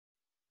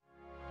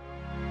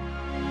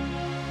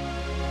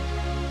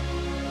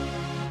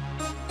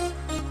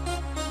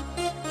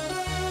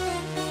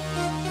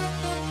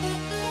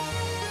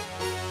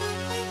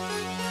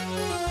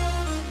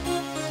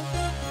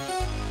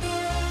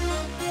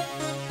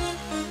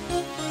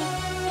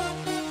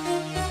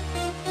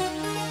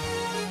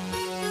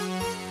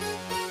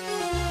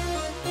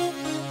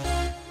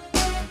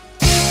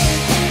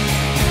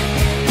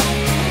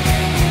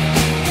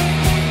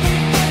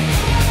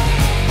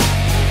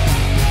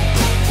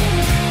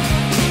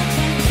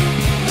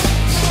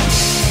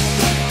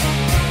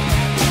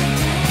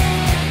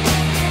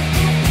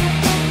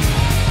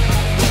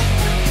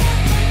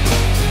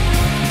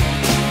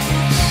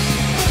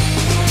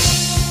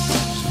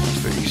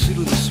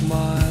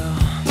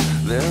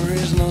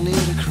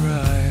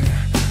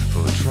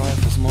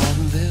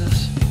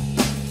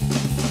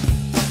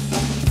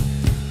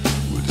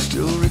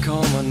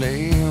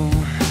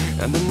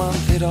And the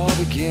month it all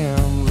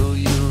began, will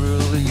you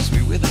release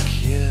me with a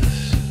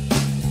kiss?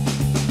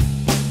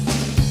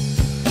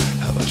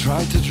 Have I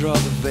tried to draw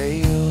the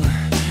veil?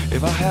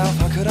 If I have,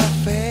 how could I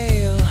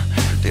fail?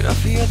 Did I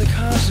fear the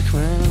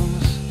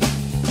consequence?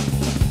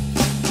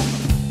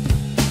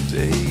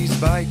 Dazed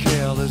by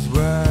careless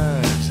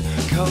words,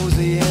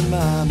 cozy in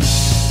my mind.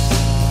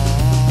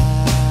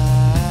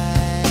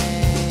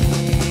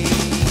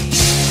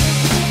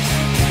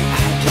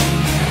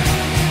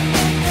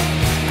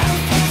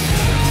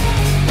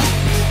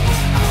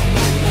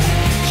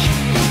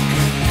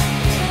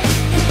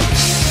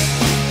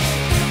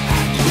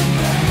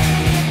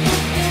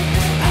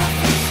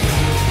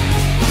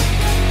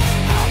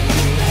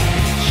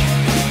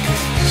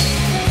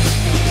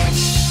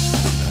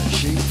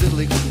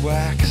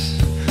 Wax,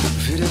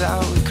 fitted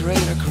out with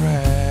greater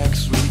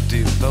cracks, sweet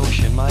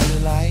devotion, my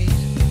delight.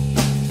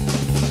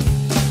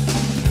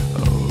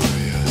 Oh,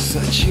 you're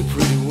such a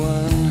pretty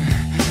one,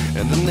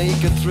 and the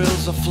naked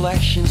thrills of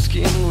flesh and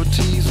skin would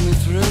tease me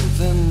through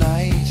the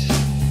night.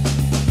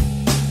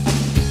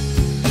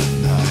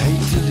 I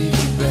hate to leave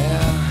you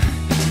bare,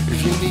 if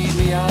you need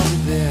me I'll be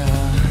there,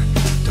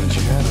 don't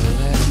you ever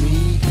let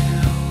me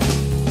down.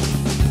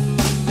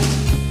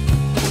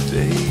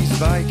 Dazed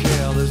by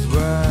careless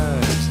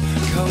words,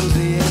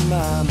 cozy in my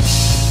mind.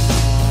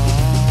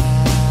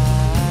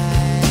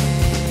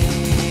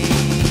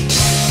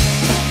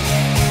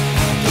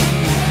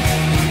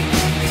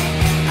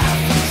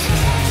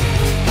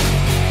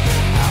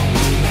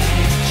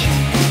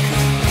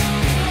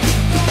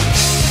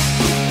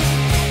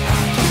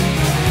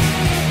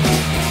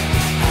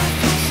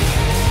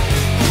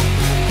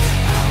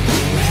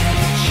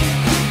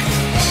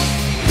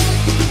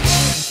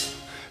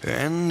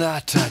 And I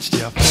touched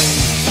your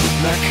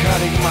face,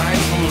 narcotic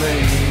mindful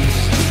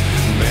lace,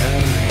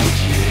 Mary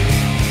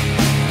Jane.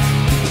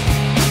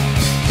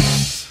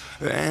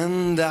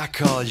 And I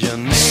called your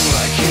name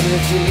like an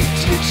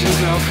addicted to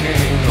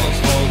cocaine, calls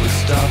all the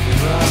stuff in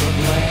rubber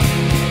blade.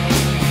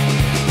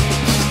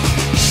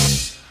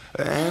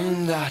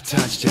 And I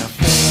touched your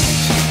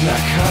face,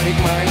 narcotic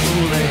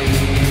mindful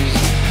lace,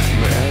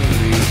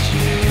 Mary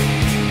Jane.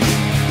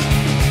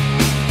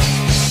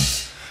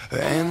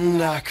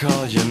 And I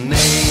called your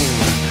name,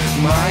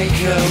 my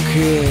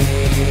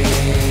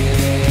cocaine.